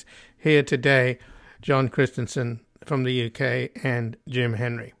joining us here today, John Christensen from the UK and Jim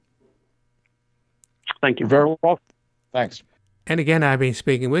Henry. Thank you. Very well. Thanks. And again, I've been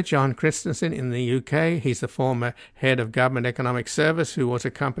speaking with John Christensen in the UK. He's the former head of Government Economic Service, who was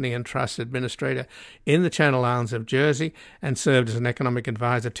a company and trust administrator in the Channel Islands of Jersey and served as an economic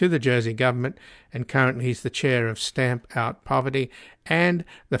advisor to the Jersey government. And currently he's the chair of Stamp Out Poverty and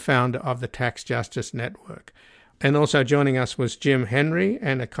the founder of the Tax Justice Network. And also joining us was Jim Henry,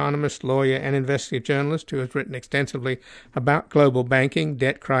 an economist, lawyer, and investigative journalist who has written extensively about global banking,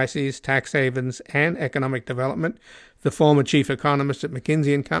 debt crises, tax havens, and economic development. The former chief economist at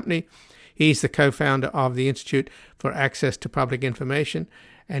McKinsey & Company. He's the co-founder of the Institute for Access to Public Information,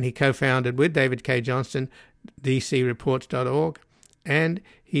 and he co-founded with David K. Johnston DCreports.org, and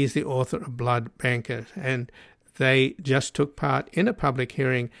he's the author of Blood Bankers. And they just took part in a public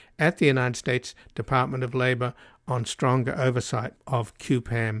hearing at the United States Department of Labor on stronger oversight of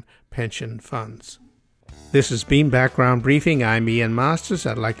QPAM pension funds. This has been Background Briefing. I'm Ian Masters.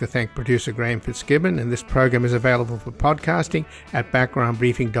 I'd like to thank producer Graham Fitzgibbon, and this program is available for podcasting at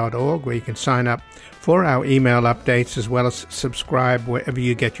backgroundbriefing.org, where you can sign up for our email updates as well as subscribe wherever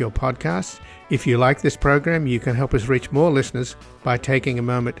you get your podcasts. If you like this program, you can help us reach more listeners by taking a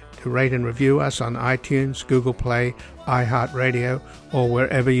moment to rate and review us on iTunes, Google Play, iHeartRadio, or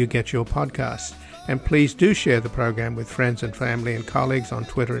wherever you get your podcasts. And please do share the program with friends and family and colleagues on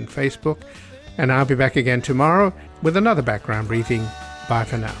Twitter and Facebook. And I'll be back again tomorrow with another Background Briefing. Bye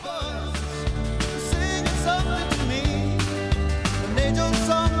for now. Singing something to me, an angel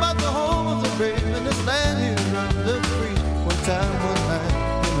song about the home of the brave in this land here of the free. One time, one night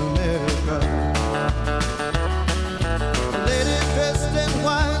in America, a lady dressed in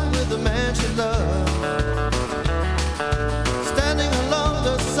white with a man she loved, standing along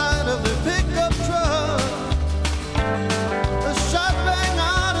the side of the pickup truck. A shot rang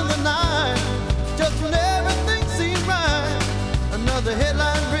out in the night, just when everything seemed right. Another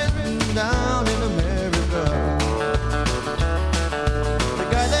headline written down in America.